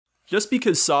Just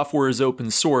because software is open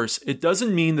source, it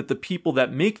doesn't mean that the people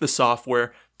that make the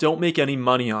software don't make any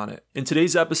money on it. In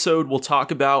today's episode, we'll talk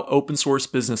about open source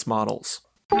business models.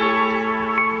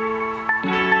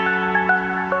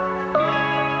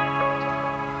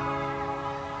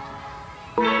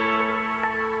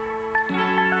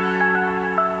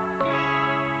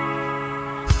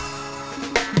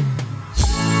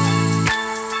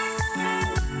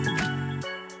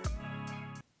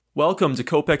 Welcome to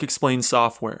Kopec Explains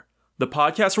Software, the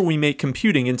podcast where we make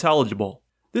computing intelligible.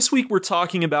 This week we're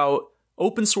talking about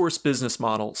open source business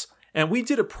models, and we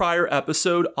did a prior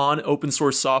episode on open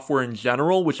source software in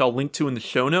general, which I'll link to in the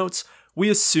show notes. We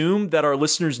assume that our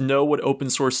listeners know what open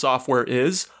source software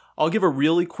is. I'll give a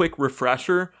really quick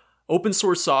refresher. Open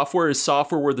source software is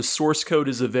software where the source code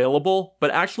is available,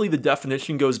 but actually the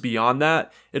definition goes beyond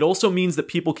that. It also means that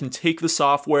people can take the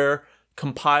software,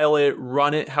 compile it,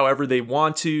 run it however they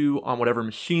want to, on whatever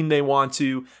machine they want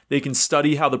to. They can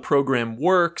study how the program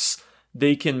works.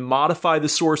 They can modify the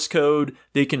source code.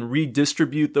 They can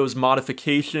redistribute those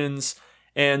modifications.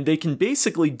 And they can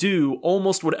basically do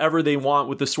almost whatever they want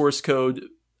with the source code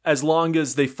as long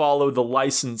as they follow the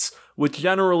license, which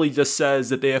generally just says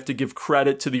that they have to give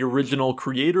credit to the original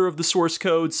creator of the source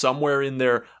code somewhere in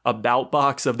their about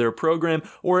box of their program,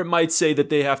 or it might say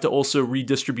that they have to also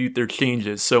redistribute their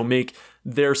changes, so make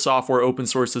their software open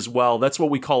source as well. That's what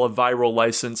we call a viral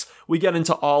license. We get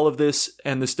into all of this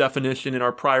and this definition in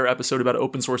our prior episode about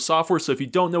open source software, so if you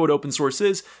don't know what open source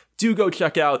is, do go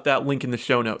check out that link in the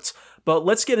show notes. But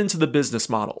let's get into the business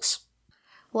models.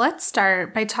 Let's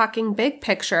start by talking big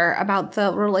picture about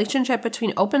the relationship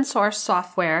between open source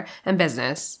software and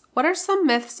business. What are some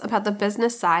myths about the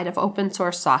business side of open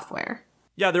source software?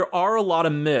 Yeah, there are a lot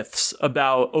of myths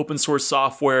about open source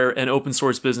software and open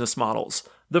source business models.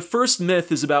 The first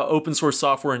myth is about open source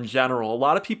software in general. A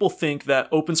lot of people think that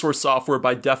open source software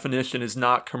by definition is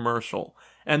not commercial,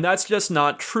 and that's just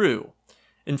not true.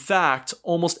 In fact,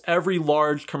 almost every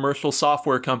large commercial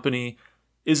software company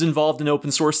is involved in open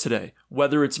source today.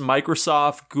 Whether it's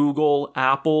Microsoft, Google,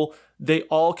 Apple, they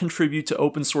all contribute to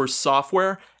open source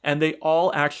software, and they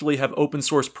all actually have open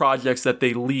source projects that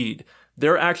they lead.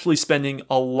 They're actually spending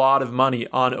a lot of money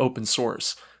on open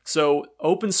source. So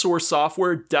open source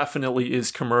software definitely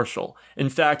is commercial. In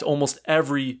fact, almost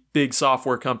every big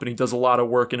software company does a lot of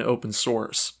work in open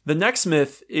source. The next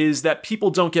myth is that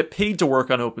people don't get paid to work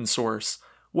on open source.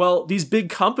 Well, these big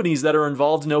companies that are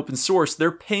involved in open source,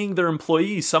 they're paying their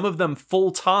employees, some of them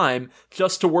full-time,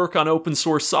 just to work on open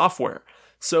source software.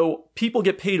 So people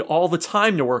get paid all the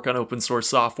time to work on open source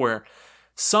software.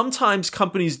 Sometimes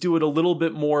companies do it a little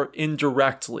bit more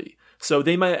indirectly. So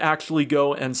they might actually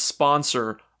go and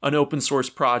sponsor an open source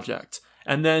project.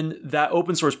 And then that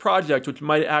open source project, which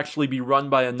might actually be run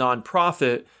by a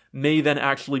nonprofit, may then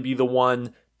actually be the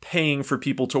one paying for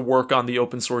people to work on the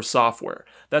open source software.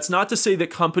 That's not to say that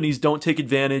companies don't take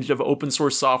advantage of open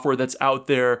source software that's out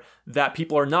there that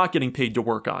people are not getting paid to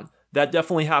work on. That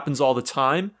definitely happens all the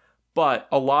time, but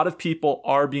a lot of people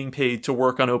are being paid to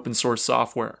work on open source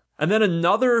software. And then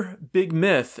another big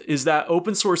myth is that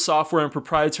open source software and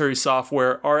proprietary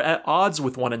software are at odds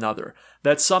with one another,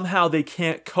 that somehow they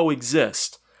can't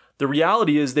coexist. The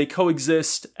reality is they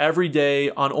coexist every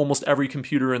day on almost every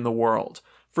computer in the world.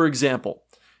 For example,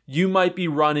 you might be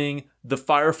running the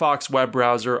Firefox web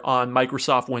browser on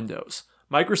Microsoft Windows.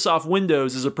 Microsoft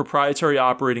Windows is a proprietary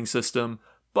operating system,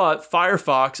 but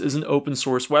Firefox is an open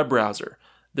source web browser.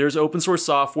 There's open source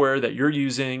software that you're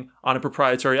using on a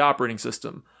proprietary operating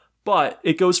system, but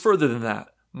it goes further than that.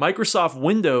 Microsoft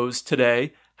Windows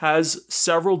today has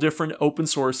several different open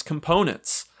source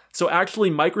components. So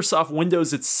actually, Microsoft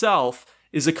Windows itself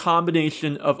is a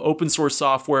combination of open source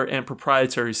software and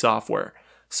proprietary software.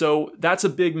 So that's a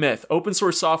big myth. Open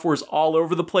source software is all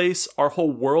over the place. Our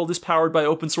whole world is powered by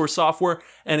open source software,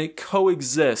 and it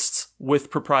coexists with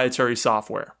proprietary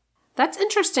software. That's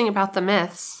interesting about the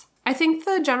myths. I think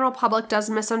the general public does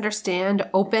misunderstand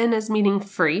open as meaning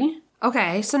free.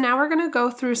 Okay, so now we're going to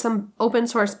go through some open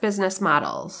source business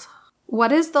models.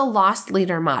 What is the loss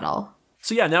leader model?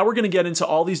 So yeah, now we're going to get into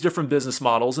all these different business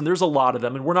models, and there's a lot of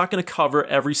them, and we're not going to cover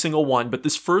every single one, but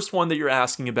this first one that you're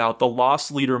asking about, the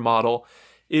loss leader model,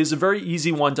 is a very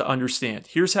easy one to understand.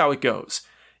 Here's how it goes.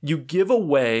 You give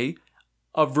away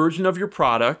a version of your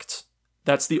product,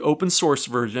 that's the open source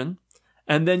version,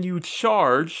 and then you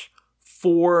charge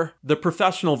for the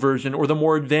professional version or the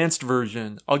more advanced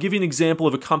version. I'll give you an example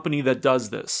of a company that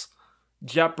does this.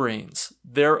 JetBrains.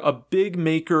 They're a big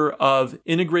maker of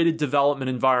integrated development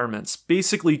environments,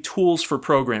 basically tools for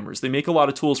programmers. They make a lot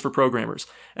of tools for programmers.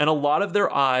 And a lot of their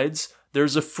IDEs,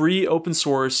 there's a free open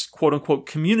source, quote unquote,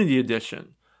 community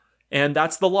edition. And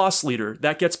that's the loss leader.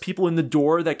 That gets people in the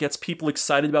door, that gets people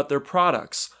excited about their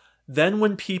products. Then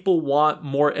when people want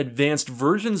more advanced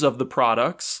versions of the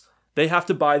products, they have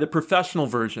to buy the professional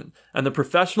version. And the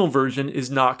professional version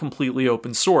is not completely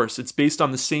open source. It's based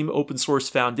on the same open source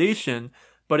foundation,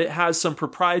 but it has some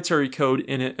proprietary code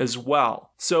in it as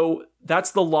well. So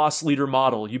that's the loss leader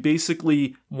model. You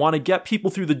basically want to get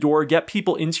people through the door, get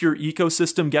people into your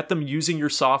ecosystem, get them using your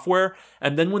software,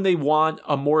 and then when they want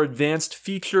a more advanced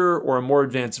feature or a more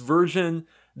advanced version,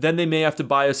 then they may have to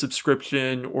buy a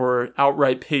subscription or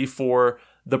outright pay for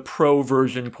the pro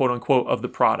version, quote unquote, of the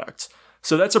product.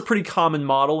 So that's a pretty common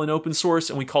model in open source,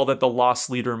 and we call that the loss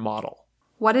leader model.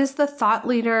 What is the thought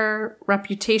leader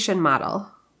reputation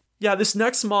model? Yeah, this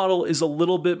next model is a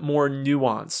little bit more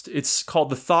nuanced. It's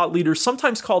called the thought leader,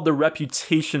 sometimes called the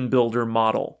reputation builder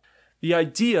model. The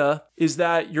idea is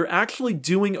that you're actually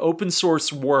doing open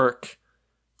source work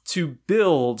to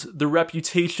build the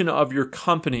reputation of your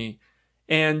company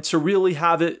and to really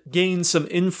have it gain some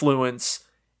influence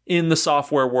in the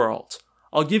software world.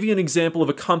 I'll give you an example of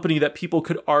a company that people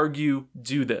could argue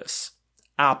do this.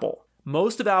 Apple.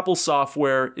 Most of Apple's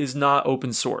software is not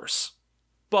open source,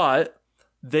 but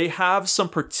they have some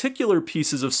particular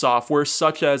pieces of software,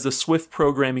 such as the Swift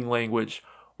programming language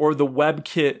or the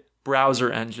WebKit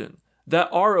browser engine, that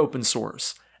are open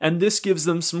source, and this gives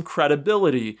them some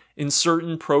credibility in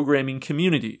certain programming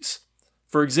communities.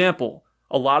 For example,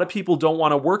 a lot of people don't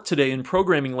want to work today in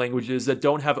programming languages that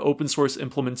don't have open source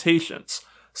implementations.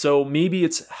 So maybe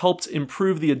it's helped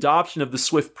improve the adoption of the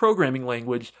Swift programming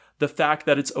language, the fact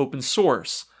that it's open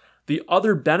source. The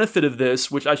other benefit of this,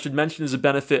 which I should mention is a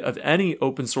benefit of any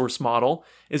open source model,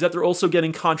 is that they're also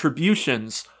getting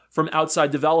contributions from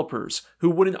outside developers who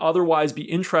wouldn't otherwise be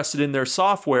interested in their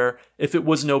software if it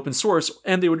wasn't open source,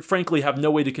 and they would frankly have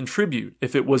no way to contribute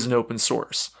if it wasn't open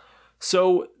source.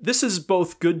 So this is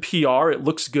both good PR, it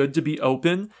looks good to be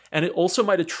open, and it also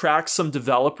might attract some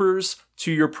developers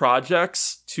to your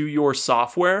projects, to your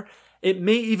software. It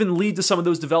may even lead to some of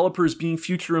those developers being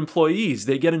future employees.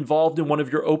 They get involved in one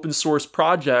of your open source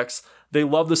projects. They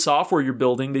love the software you're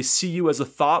building. They see you as a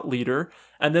thought leader,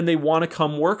 and then they want to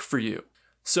come work for you.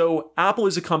 So Apple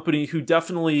is a company who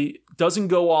definitely doesn't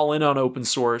go all in on open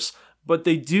source, but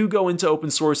they do go into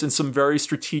open source in some very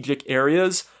strategic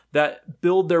areas that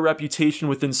build their reputation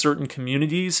within certain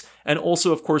communities, and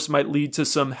also, of course, might lead to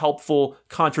some helpful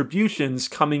contributions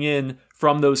coming in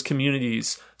from those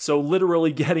communities. So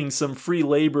literally getting some free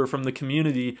labor from the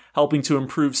community, helping to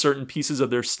improve certain pieces of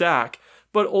their stack,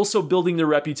 but also building their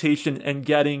reputation and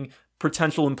getting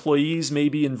potential employees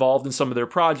maybe involved in some of their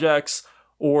projects,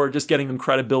 or just getting them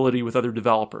credibility with other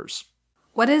developers.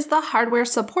 What is the hardware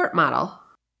support model?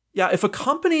 Yeah, if a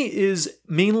company is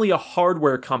mainly a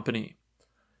hardware company,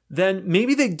 then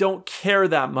maybe they don't care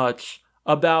that much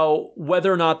about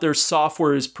whether or not their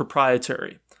software is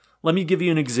proprietary. Let me give you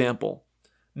an example.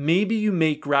 Maybe you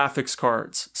make graphics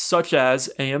cards, such as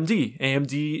AMD.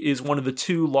 AMD is one of the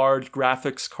two large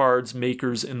graphics cards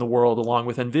makers in the world, along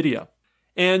with NVIDIA.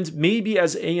 And maybe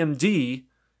as AMD,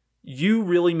 you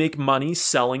really make money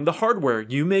selling the hardware.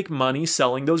 You make money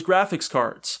selling those graphics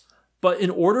cards. But in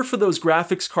order for those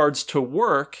graphics cards to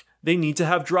work, they need to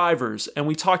have drivers. And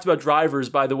we talked about drivers,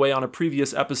 by the way, on a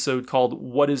previous episode called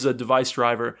What is a Device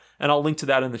Driver? And I'll link to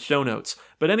that in the show notes.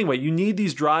 But anyway, you need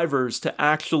these drivers to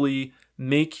actually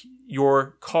make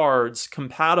your cards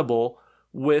compatible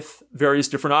with various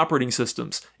different operating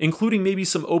systems, including maybe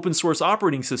some open source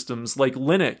operating systems like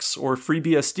Linux or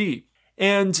FreeBSD.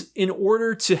 And in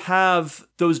order to have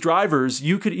those drivers,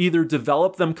 you could either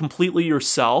develop them completely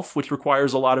yourself, which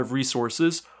requires a lot of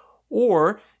resources,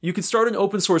 or you could start an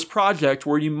open source project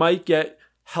where you might get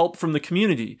help from the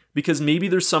community, because maybe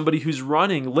there's somebody who's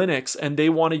running Linux and they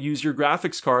want to use your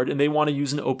graphics card and they want to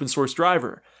use an open source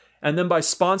driver. And then by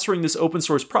sponsoring this open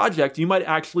source project, you might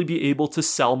actually be able to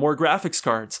sell more graphics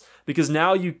cards, because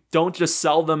now you don't just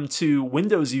sell them to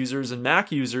Windows users and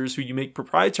Mac users who you make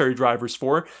proprietary drivers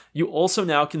for. You also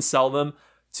now can sell them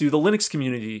to the Linux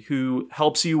community, who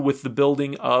helps you with the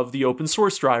building of the open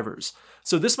source drivers.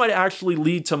 So this might actually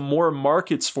lead to more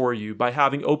markets for you by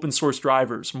having open source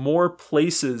drivers, more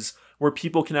places where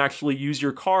people can actually use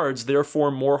your cards,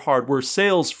 therefore more hardware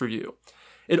sales for you.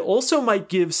 It also might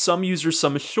give some users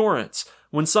some assurance.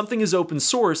 When something is open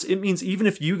source, it means even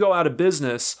if you go out of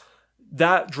business,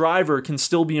 that driver can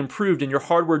still be improved and your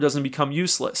hardware doesn't become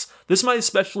useless. This might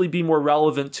especially be more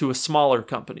relevant to a smaller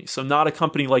company, so not a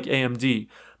company like AMD,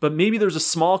 but maybe there's a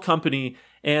small company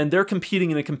and they're competing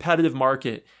in a competitive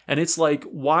market. And it's like,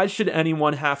 why should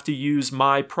anyone have to use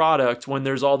my product when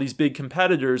there's all these big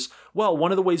competitors? Well,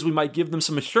 one of the ways we might give them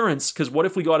some assurance, because what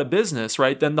if we go out of business,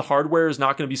 right? Then the hardware is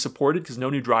not going to be supported because no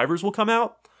new drivers will come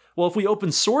out. Well, if we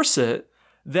open source it,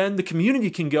 then the community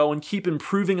can go and keep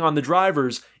improving on the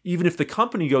drivers, even if the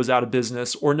company goes out of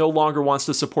business or no longer wants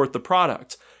to support the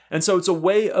product. And so it's a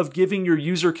way of giving your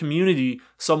user community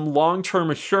some long-term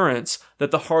assurance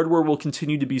that the hardware will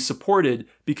continue to be supported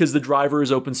because the driver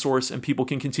is open source and people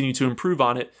can continue to improve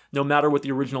on it no matter what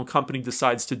the original company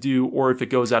decides to do or if it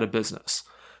goes out of business.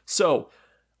 So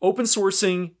open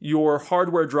sourcing your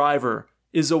hardware driver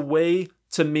is a way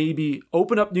to maybe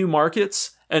open up new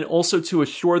markets and also to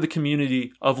assure the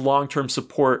community of long-term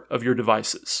support of your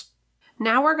devices.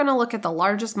 Now we're going to look at the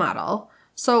largest model.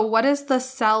 So what is the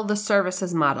sell the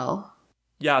services model?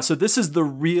 Yeah, so this is the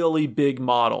really big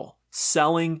model,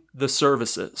 selling the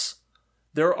services.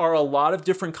 There are a lot of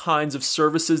different kinds of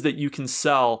services that you can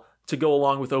sell to go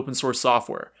along with open source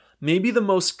software. Maybe the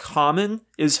most common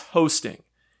is hosting.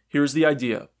 Here's the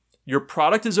idea. Your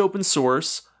product is open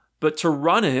source, but to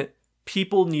run it,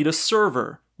 people need a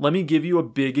server. Let me give you a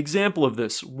big example of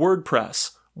this.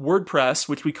 WordPress. WordPress,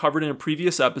 which we covered in a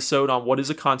previous episode on what is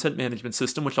a content management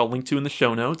system, which I'll link to in the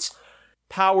show notes,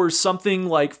 powers something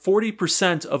like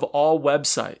 40% of all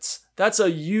websites. That's a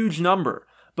huge number.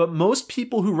 But most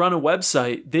people who run a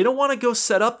website, they don't want to go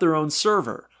set up their own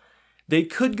server. They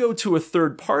could go to a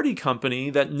third-party company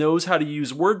that knows how to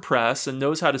use WordPress and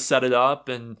knows how to set it up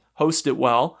and host it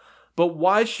well. But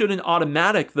why shouldn't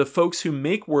Automatic, the folks who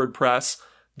make WordPress,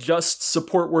 just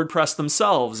support WordPress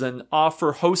themselves and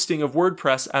offer hosting of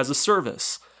WordPress as a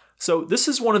service? So this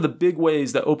is one of the big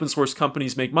ways that open source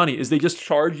companies make money is they just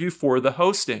charge you for the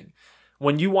hosting.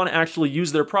 When you want to actually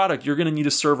use their product, you're going to need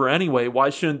a server anyway. Why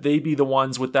shouldn't they be the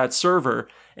ones with that server?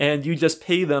 And you just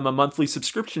pay them a monthly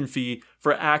subscription fee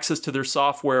for access to their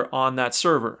software on that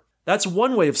server. That's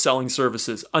one way of selling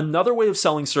services. Another way of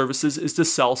selling services is to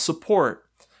sell support.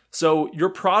 So your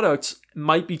product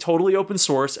might be totally open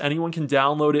source. Anyone can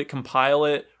download it, compile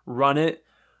it, run it.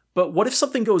 But what if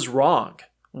something goes wrong?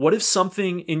 What if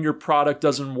something in your product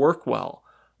doesn't work well?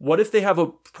 What if they have a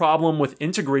problem with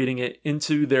integrating it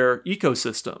into their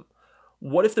ecosystem?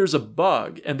 What if there's a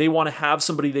bug and they want to have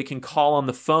somebody they can call on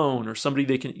the phone or somebody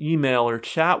they can email or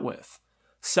chat with?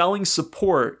 Selling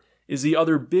support is the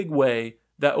other big way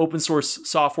that open source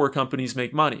software companies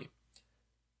make money.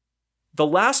 The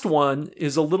last one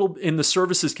is a little in the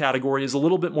services category is a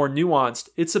little bit more nuanced.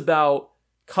 It's about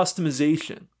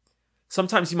customization.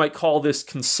 Sometimes you might call this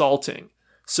consulting.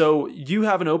 So you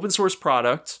have an open source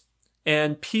product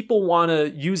and people want to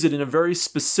use it in a very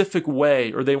specific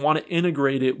way or they want to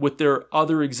integrate it with their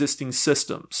other existing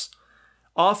systems.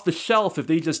 Off the shelf, if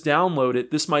they just download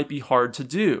it, this might be hard to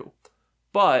do.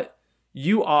 But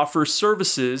you offer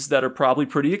services that are probably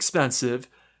pretty expensive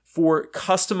for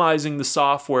customizing the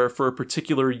software for a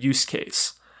particular use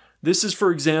case. This is, for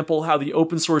example, how the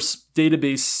open source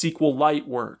database SQLite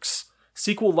works.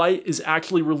 SQLite is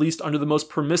actually released under the most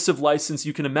permissive license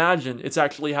you can imagine. It's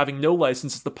actually having no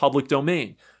license, it's the public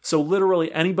domain. So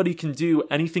literally anybody can do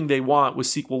anything they want with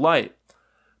SQLite.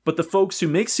 But the folks who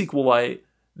make SQLite,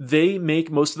 they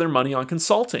make most of their money on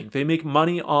consulting. They make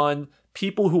money on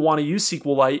people who want to use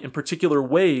SQLite in particular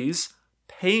ways,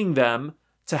 paying them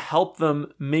to help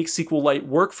them make SQLite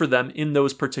work for them in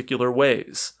those particular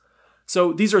ways.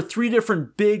 So these are three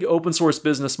different big open source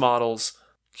business models: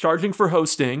 charging for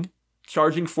hosting,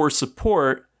 charging for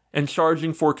support, and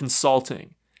charging for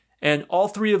consulting. And all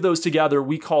three of those together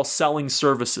we call selling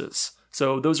services.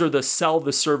 So those are the sell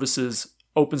the services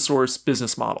open source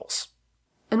business models.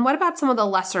 And what about some of the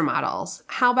lesser models?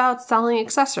 How about selling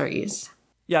accessories?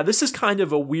 Yeah, this is kind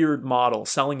of a weird model,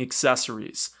 selling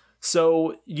accessories.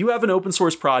 So you have an open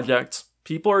source project,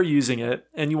 people are using it,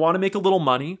 and you want to make a little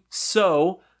money,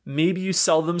 so maybe you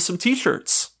sell them some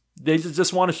t-shirts. They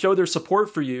just want to show their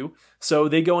support for you, so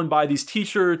they go and buy these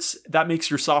t-shirts. That makes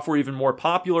your software even more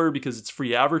popular because it's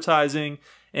free advertising,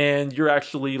 and you're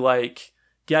actually like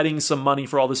getting some money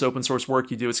for all this open source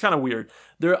work you do. It's kind of weird.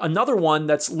 Another one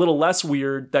that's a little less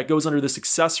weird that goes under this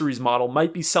accessories model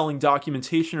might be selling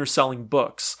documentation or selling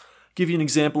books. I'll give you an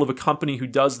example of a company who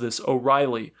does this,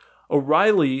 O'Reilly.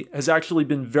 O'Reilly has actually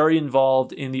been very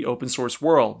involved in the open source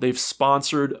world. They've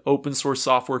sponsored open source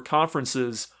software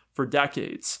conferences for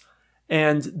decades.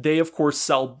 And they, of course,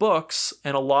 sell books,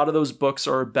 and a lot of those books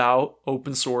are about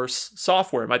open source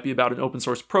software. It might be about an open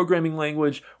source programming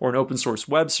language or an open source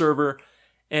web server.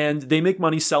 And they make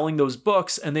money selling those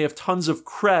books, and they have tons of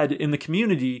cred in the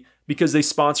community because they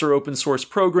sponsor open source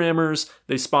programmers,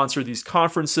 they sponsor these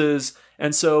conferences,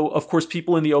 and so, of course,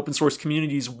 people in the open source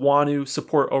communities want to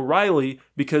support O'Reilly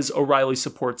because O'Reilly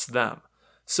supports them.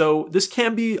 So this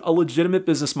can be a legitimate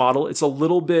business model. It's a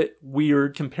little bit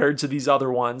weird compared to these other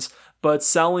ones, but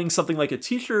selling something like a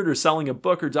t-shirt or selling a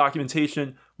book or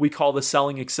documentation, we call the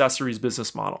selling accessories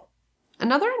business model.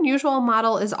 Another unusual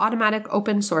model is automatic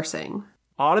open sourcing.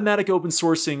 Automatic open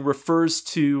sourcing refers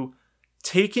to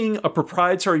taking a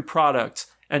proprietary product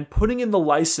and putting in the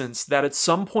license that at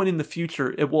some point in the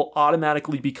future, it will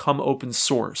automatically become open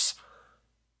source.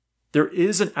 There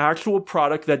is an actual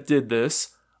product that did this.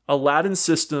 Aladdin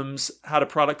Systems had a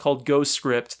product called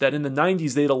GoScript that in the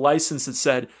 90s, they had a license that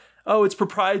said, oh, it's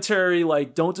proprietary,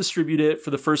 like don't distribute it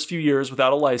for the first few years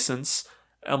without a license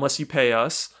unless you pay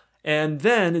us. And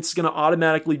then it's going to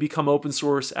automatically become open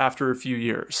source after a few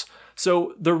years.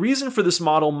 So the reason for this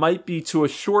model might be to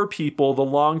assure people the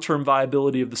long-term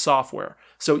viability of the software.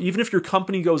 So even if your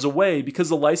company goes away, because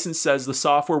the license says the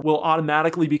software will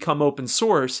automatically become open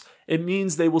source, it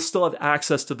means they will still have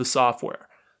access to the software.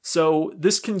 So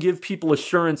this can give people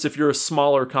assurance if you're a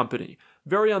smaller company.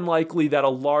 Very unlikely that a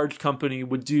large company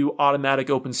would do automatic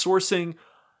open sourcing.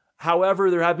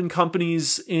 However, there have been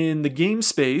companies in the game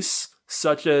space,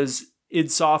 such as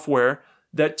id Software,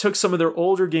 that took some of their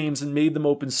older games and made them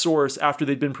open source after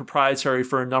they'd been proprietary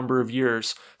for a number of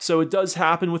years. So it does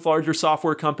happen with larger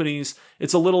software companies.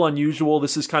 It's a little unusual.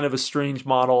 This is kind of a strange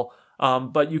model,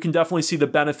 but you can definitely see the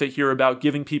benefit here about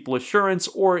giving people assurance,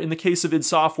 or in the case of id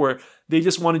Software, they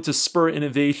just wanted to spur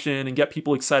innovation and get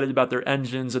people excited about their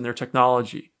engines and their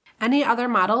technology. Any other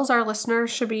models our listeners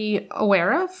should be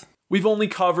aware of? We've only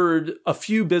covered a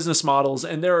few business models,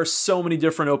 and there are so many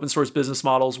different open source business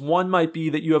models. One might be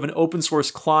that you have an open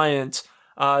source client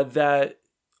that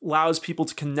allows people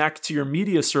to connect to your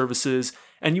media services,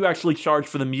 and you actually charge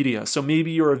for the media. So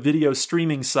maybe you're a video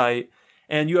streaming site,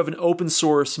 and you have an open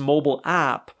source mobile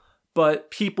app,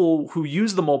 but people who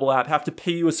use the mobile app have to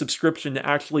pay you a subscription to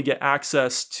actually get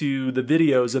access to the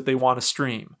videos that they want to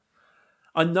stream.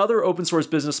 Another open source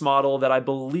business model that I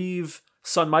believe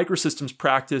Sun Microsystems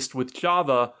practiced with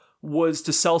Java was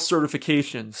to sell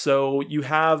certification. So you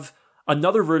have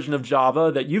another version of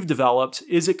Java that you've developed.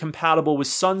 Is it compatible with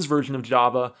Sun's version of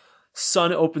Java?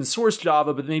 Sun open source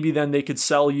Java, but maybe then they could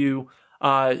sell you,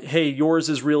 hey, yours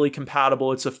is really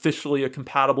compatible. It's officially a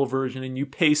compatible version, and you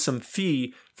pay some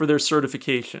fee for their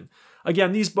certification.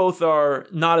 Again, these both are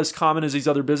not as common as these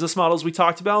other business models we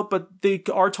talked about, but they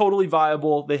are totally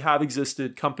viable. They have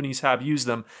existed. Companies have used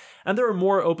them. And there are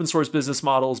more open source business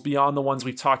models beyond the ones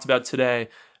we've talked about today.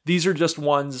 These are just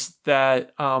ones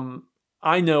that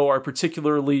I know are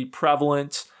particularly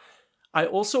prevalent. I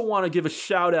also want to give a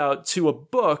shout out to a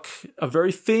book, a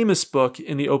very famous book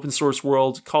in the open source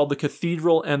world called The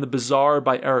Cathedral and the Bazaar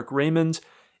by Eric Raymond.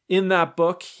 In that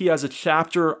book, he has a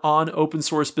chapter on open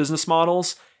source business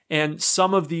models. And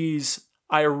some of these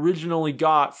I originally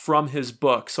got from his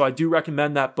book. So I do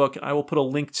recommend that book, and I will put a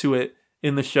link to it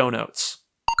in the show notes.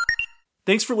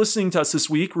 Thanks for listening to us this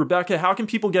week. Rebecca, how can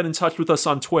people get in touch with us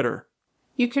on Twitter?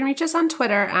 You can reach us on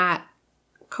Twitter at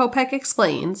Kopec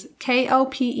Explains,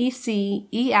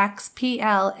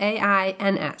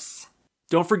 KOPECEXPLAINS.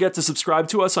 Don't forget to subscribe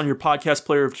to us on your podcast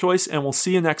player of choice, and we'll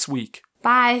see you next week.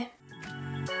 Bye.